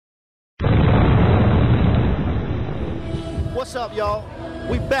What's up, y'all?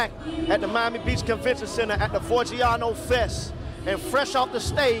 We back at the Miami Beach Convention Center at the Forgiato Fest. And fresh off the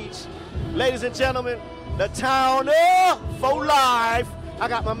stage, ladies and gentlemen, the town for live. I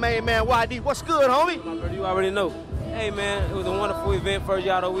got my main man, YD. What's good, homie? My brother, you already know. Hey, man, it was a wonderful event,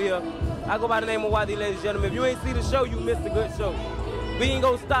 Forgiato. I go by the name of YD, ladies and gentlemen. If you ain't see the show, you missed a good show. We ain't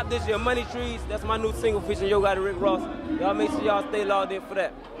gonna stop this year. Money Trees, that's my new single featuring Yo Gotti, Rick Ross. Y'all make sure y'all stay logged in for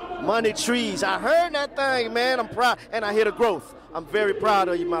that. Money Trees, I heard that thing, man. I'm proud, and I hear the growth. I'm very proud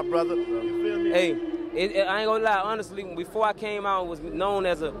of you, my brother. You feel me? Hey, I ain't gonna lie, honestly, before I came out, I was known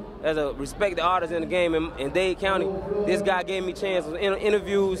as a respected artist in the game in Dade County. This guy gave me chances,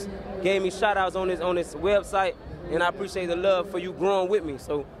 interviews, gave me shout-outs on his website, and I appreciate the love for you growing with me.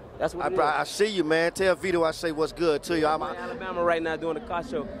 So that's what I see you, man. Tell Vito I say what's good to you. I'm in Alabama right now doing the car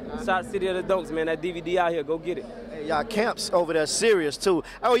show. Shout out City of the Donks, man. That DVD out here, go get it. Hey, y'all camps over there serious too.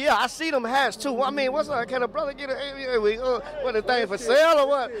 Oh yeah, I see them hats too. I mean, what's up? Can a brother get what the thing for sale or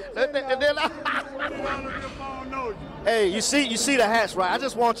what? Hey, you see the hats, right? I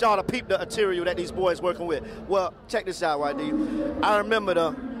just want y'all to peep the material that these boys working with. Well, check this out, YD. I remember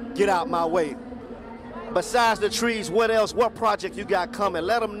the Get Out My Way. Besides the trees, what else? What project you got coming?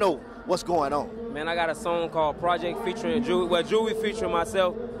 Let them know what's going on. Man, I got a song called Project featuring Jewel. Well, Jewel featuring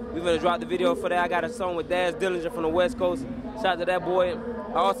myself. We're gonna drop the video for that. I got a song with Daz Dillinger from the West Coast. Shout out to that boy.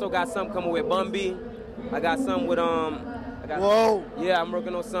 I also got something coming with Bun B. I got something with Whoa. Yeah, I'm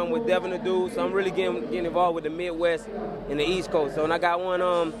working on something with Devin the Dude. So I'm really getting involved with the Midwest and the East Coast. So and I got one.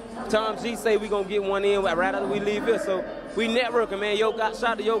 Tom G say we gonna get one in right after we leave here. So we networking, man. Shout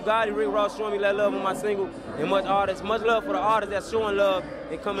out to Yo Gotti, Rick Ross showing me that love on my single, and much love for the artists that's showing love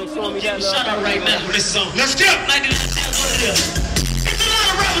and coming and showing me that love. Shout out right now for this song. Let's go. Like this. It's a lot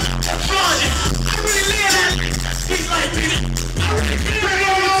of rappers flaunting. I really live that. Speak like me. I really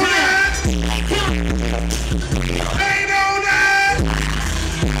live that. They know that.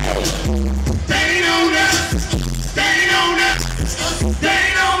 They know that. They know that. They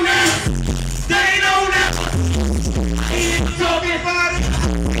know that. They know that. I ain't talking about it.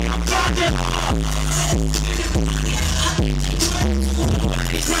 I'm talking.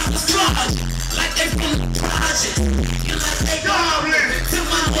 Like they from the project. You like they goblin. To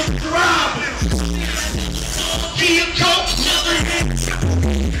my own problem. Key of coke, never had.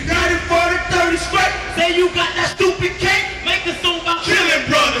 Got it for the 30 straight. Say you got that stupid cake. Make a song about killing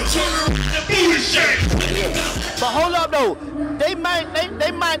brothers. Turn around and booty shake. But hold up though, they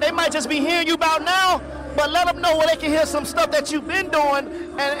might just be hearing you about now, but let them know where they can hear some stuff that you've been doing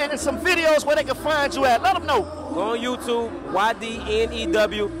and some videos where they can find you at. Let them know. Go on YouTube,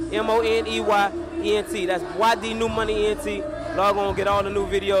 YDNEWMONEYENT. That's YD New Money ENT. Log on, get all the new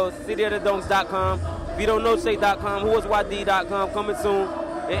videos. cityofthedonks.com, VitoNoche.com, whoisYD.com, coming soon.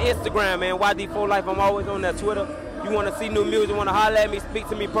 And Instagram, man, YD4Life. I'm always on that. Twitter. You want to see new music, want to holler at me, speak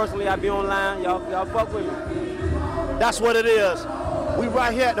to me personally, I'll be online. Y'all fuck with me. That's what it is. We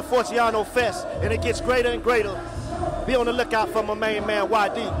right here at the Forgiato Fest, and it gets greater and greater. Be on the lookout for my main man,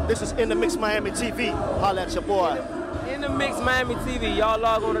 YD. This is In the Mix Miami TV. Holla at your boy. In the Mix Miami TV. Y'all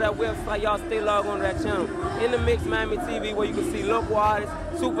log on to that website. Y'all stay logged on to that channel. In the Mix Miami TV, where you can see local artists,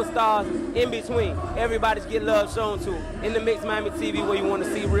 superstars, in between. Everybody's get love shown to. In the Mix Miami TV, where you want to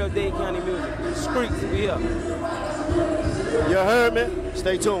see real Dade County music. Streets, we here. You heard me?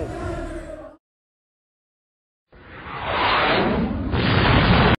 Stay tuned.